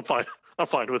 I'm fine. I'm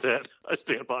fine with that. I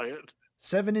stand by it.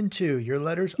 7 and 2. Your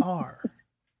letters are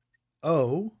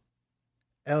O,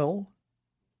 L,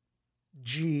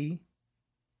 G,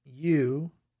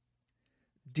 U,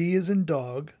 D as in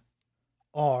dog,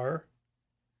 R,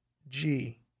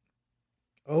 G.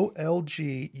 O, L,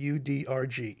 G, U, D, R,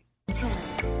 G. 10,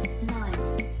 9,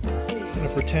 8, I'm going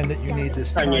to pretend that you need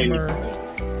this I mean- timer. 6,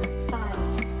 5,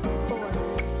 4,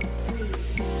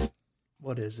 3,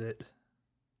 What is it?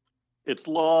 It's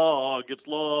log. It's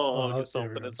log. Oh, it's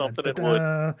something. there we It's go. something. It would.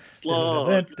 Da-da-da, It's log.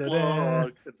 It's da-da-da,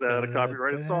 log. Is that a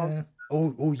copyrighted song?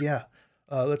 Oh yeah.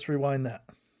 Let's rewind that.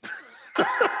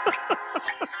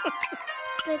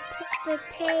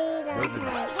 Potato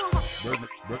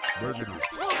head.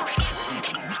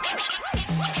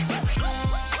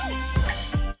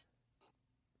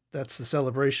 That's the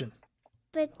celebration.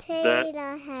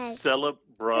 Potato head.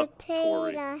 Celebratory.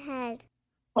 Potato head.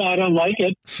 I don't like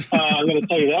it. I'm going to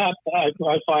tell you that.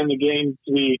 I find the game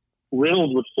to be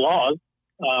riddled with flaws.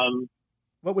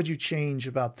 What would you change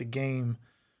about the game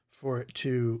for it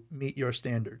to meet your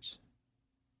standards?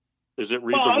 Is it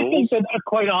read Well, the I think rules? that,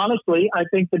 quite honestly, I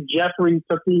think that Jeffrey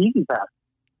took the easy path.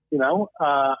 You know,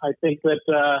 I think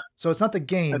that, So it's not the I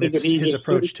game, think it's that he his just-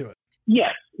 approach to it.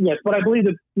 yes, but I believe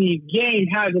that the game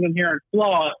has an inherent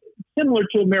flaw similar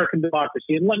to American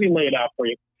democracy. And let me lay it out for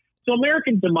you. So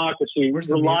American democracy Where's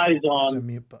the relies There's a on,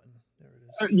 mute button. There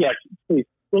it is. yes, please,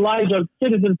 relies on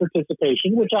citizen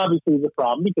participation, which obviously is a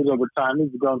problem because over time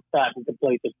we've grown fat and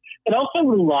complacent. It also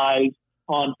relies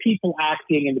on people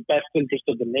acting in the best interest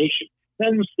of the nation.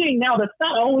 And we're seeing now that's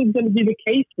not always going to be the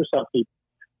case for some people.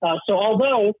 So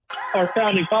although our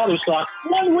founding fathers thought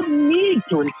one wouldn't need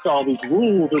to install these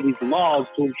rules or these laws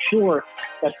to ensure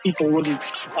that people wouldn't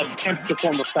attempt to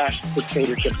form a fascist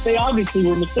dictatorship, they obviously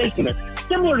were mistaken there.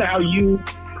 Similar to how you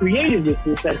created this,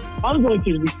 is that I'm going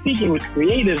to be speaking with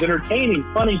creative, entertaining,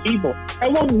 funny people. I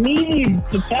won't need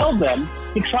to tell them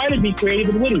to try to be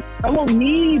creative and witty. I won't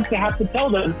need to have to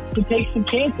tell them to take some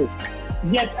chances.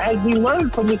 Yet, as we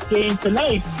learned from this game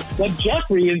tonight, that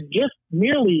Jeffrey is just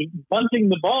merely bunting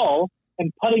the ball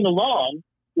and putting along,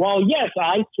 while, yes,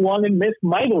 I swung and missed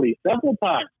mightily several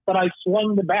times, but I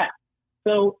swung the bat.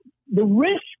 So the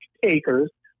risk takers,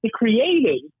 the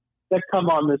creatives that come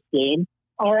on this game,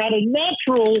 are at a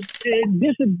natural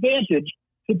disadvantage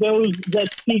to those that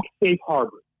seek safe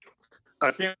harbor.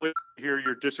 I can't wait to hear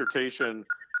your dissertation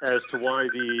as to why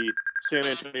the San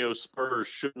Antonio Spurs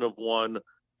shouldn't have won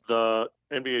the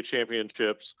NBA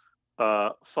championships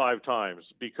 5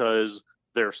 times, because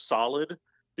they're solid,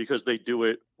 because they do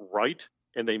it right,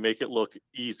 and they make it look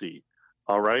easy.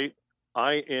 All right?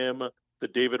 I am the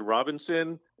David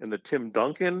Robinson and the Tim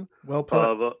Duncan Well put.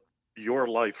 of your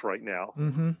life right now.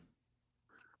 Mm-hmm.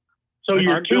 So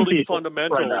you're I'm two building people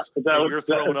fundamentals, right now. Is that and what- you're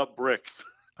throwing up bricks.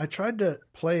 I tried to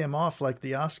play him off like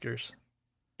the Oscars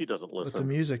He doesn't with the listen.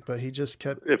 music, but he just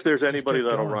kept. If there's anybody kept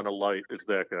that'll going. run a light, it's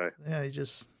that guy. Yeah, he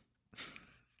just.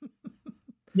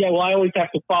 Yeah, well, I always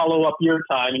have to follow up your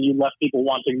time, and you left people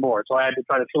wanting more, so I had to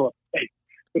try to fill up the space.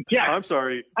 But yeah, I'm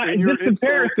sorry. I- In your this insult,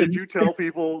 comparison- did you tell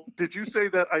people? Did you say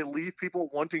that I leave people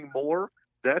wanting more?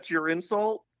 That's your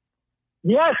insult.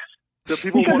 yes, That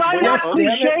people because want I'm more. not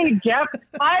Yes, damn it. cliched, Jeff.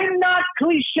 I'm not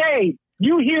cliched.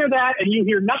 You hear that and you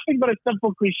hear nothing but a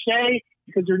simple cliche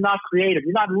because you're not creative.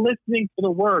 You're not listening to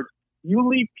the words. You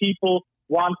leave people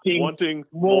wanting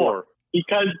more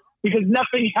because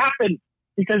nothing happened.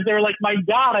 Because they're like, my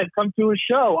God, I've come to a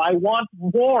show. I want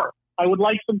more. I would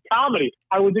like some comedy.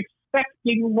 I was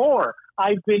expecting more.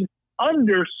 I've been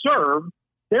underserved.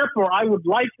 Therefore, I would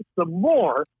like some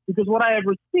more because what I have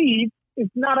received is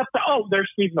not up to, oh,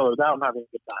 there's Steve Miller. Now I'm having a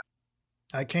good time.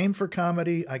 I came for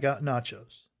comedy. I got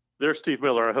nachos. There's Steve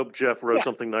Miller. I hope Jeff wrote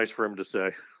something nice for him to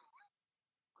say.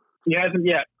 He hasn't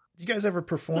yet. You guys ever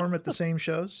perform at the same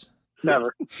shows?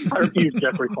 Never. I refuse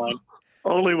Jeffrey Klein.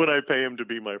 Only when I pay him to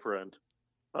be my friend.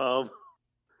 No,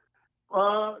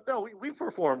 we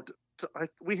performed.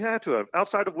 We had to have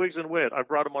outside of Wigs and Wit. I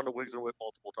brought him on to Wigs and Wit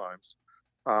multiple times.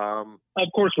 Of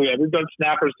course we have. We've done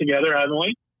snappers together, haven't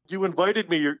we? You invited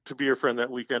me to be your friend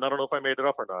that weekend. I don't know if I made it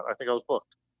up or not. I think I was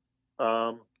booked.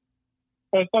 I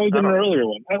thought we did an earlier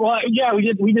one. Well, yeah, we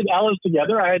did Ellis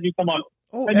together. I had you come on.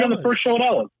 Oh, I did the first show at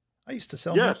Ellis. I used to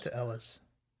sell meat to Ellis.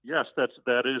 Yes,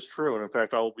 that is true. And in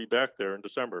fact, I will be back there in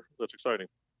December. That's exciting.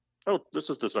 Oh, this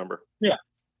is December. Yeah.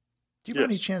 Do you by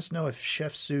any chance know if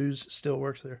Chef Sue's still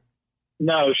works there?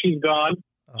 No, she's gone.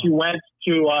 Oh. She went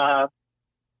to, I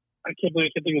can't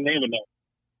think of the name of it.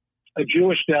 A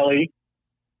Jewish deli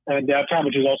and downtown,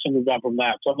 but she's also moved on from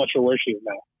that. So I'm not sure where she is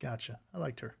now. Gotcha. I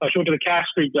liked her. She went to the Cass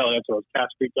Street Deli. That's what it was, Cass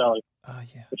Street Deli.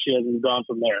 Yeah. But she hasn't gone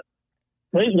from there.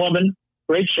 Great woman.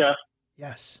 Great chef.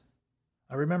 Yes.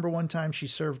 I remember one time she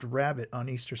served rabbit on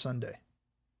Easter Sunday.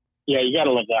 Yeah, you got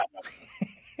to love that, man.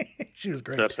 She was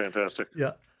great. That's fantastic.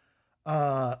 Yeah.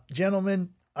 Gentlemen,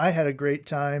 I had a great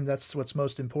time. That's what's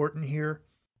most important here.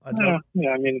 I mean,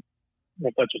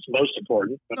 if that's what's most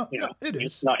important, but no, it is.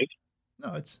 It's nice.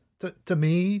 No, it's to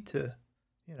me,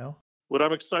 What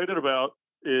I'm excited about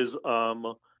is,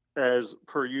 as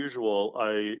per usual,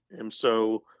 I am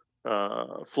so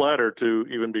flattered to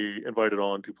even be invited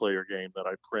on to play your game that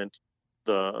I print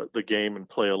the game and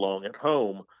play along at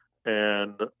home.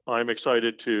 And I'm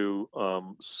excited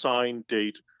to sign,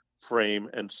 date, frame,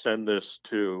 and send this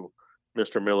to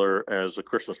Mr. Miller as a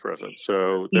Christmas present.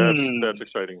 So that's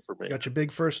exciting for me. Got your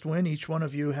big first win. Each one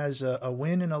of you has a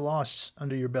win and a loss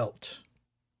under your belt.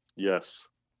 Yes.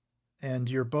 And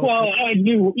you're both. Well, I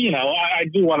do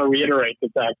want to reiterate the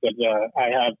fact that I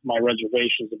have my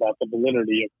reservations about the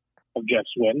validity of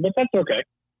Jeff's win, but that's okay.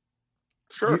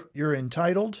 Sure. You're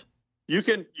entitled. You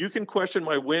can question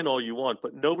my win all you want,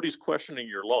 but nobody's questioning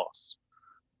your loss.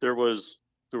 There was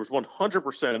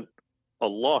 100% a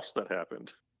loss that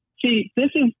happened. See, this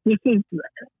is.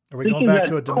 Are we going back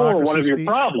to a democracy one of your speech?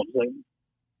 problems.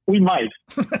 We might.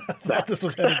 I thought this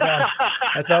was headed down.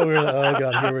 I thought we were. Oh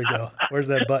God, here we go. Where's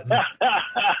that button?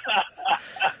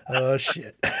 Oh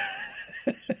shit.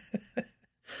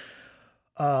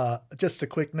 Just a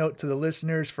quick note to the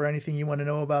listeners: for anything you want to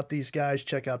know about these guys,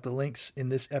 check out the links in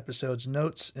this episode's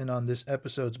notes and on this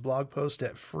episode's blog post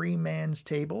at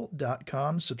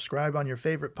freemanstable.com. Subscribe on your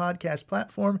favorite podcast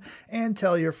platform and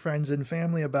tell your friends and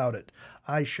family about it.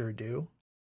 I sure do.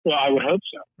 Well, I would hope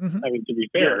so. Mm-hmm. I mean, to be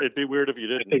fair. Yeah, it'd be weird if you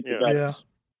didn't.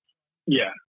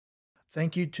 Yeah.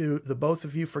 Thank you to the both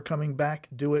of you for coming back.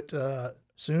 Do it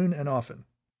soon and often.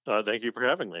 Thank you for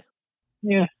having me.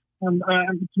 Yeah.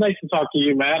 It's nice to talk to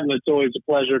you, Matt, and it's always a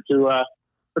pleasure to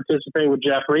participate with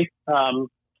Jeffrey. Not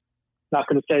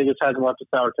going to say this hasn't left a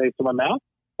sour taste in my mouth,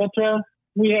 but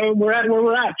we're at where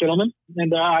we're at, gentlemen,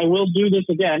 and I will do this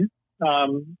again,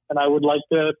 and I would like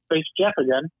to face Jeff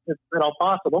again, if at all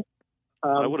possible.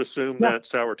 I would assume that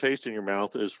sour taste in your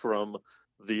mouth is from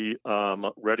the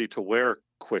ready-to-wear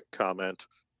quick comment.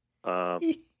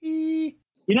 You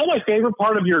know my favorite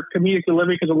part of your comedic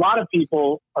delivery, because a lot of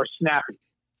people are snappy.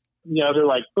 You know, they're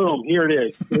like, boom, here it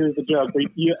is. Here's the joke. But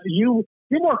you're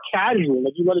more casual.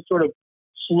 Like, you let it sort of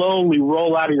slowly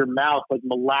roll out of your mouth like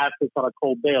molasses on a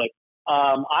cold day. Like,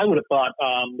 I would have thought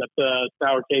that the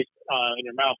sour taste in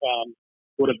your mouth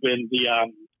would have been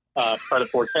the Pret a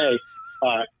Forte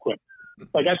quip.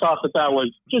 Like, I thought that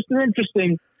was just an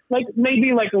interesting, like,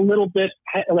 maybe like a little bit,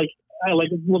 like a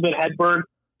little bit headburn,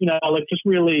 you know, like just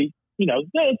really, you know,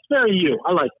 it's very you.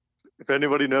 I like it. If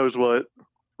anybody knows what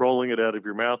rolling it out of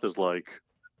your mouth is like,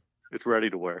 it's ready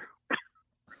to wear.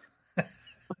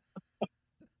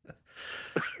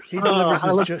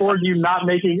 I look forward to you not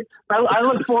making. I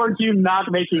look forward to you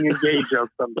not making a gay joke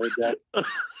someday, Jack.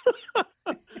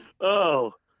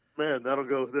 Oh man, that'll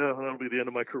be the end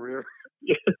of my career.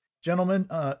 Gentlemen,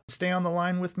 stay on the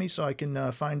line with me so I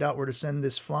can find out where to send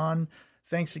this flan.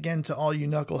 Thanks again to all you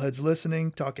knuckleheads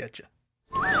listening. Talk at you.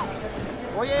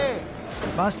 Oye,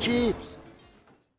 más chips.